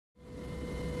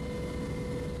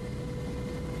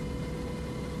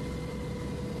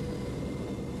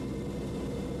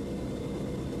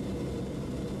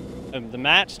The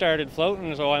mat started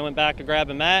floating, so I went back to grab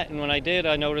a mat, and when I did,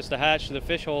 I noticed the hatch to the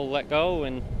fish hole let go,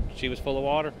 and she was full of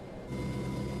water.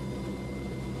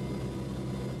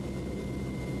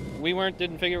 We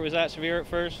didn't figure it was that severe at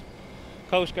first.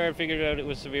 Coast Guard figured out it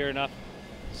was severe enough,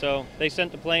 so they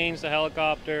sent the planes, the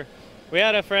helicopter. We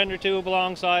had a friend or two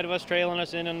alongside of us trailing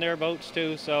us in their boats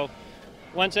too, so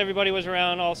once everybody was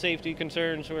around, all safety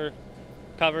concerns were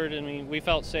covered. I mean, we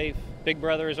felt safe. Big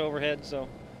Brother is overhead, so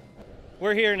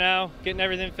we're here now, getting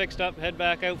everything fixed up, head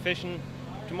back out fishing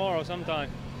tomorrow sometime.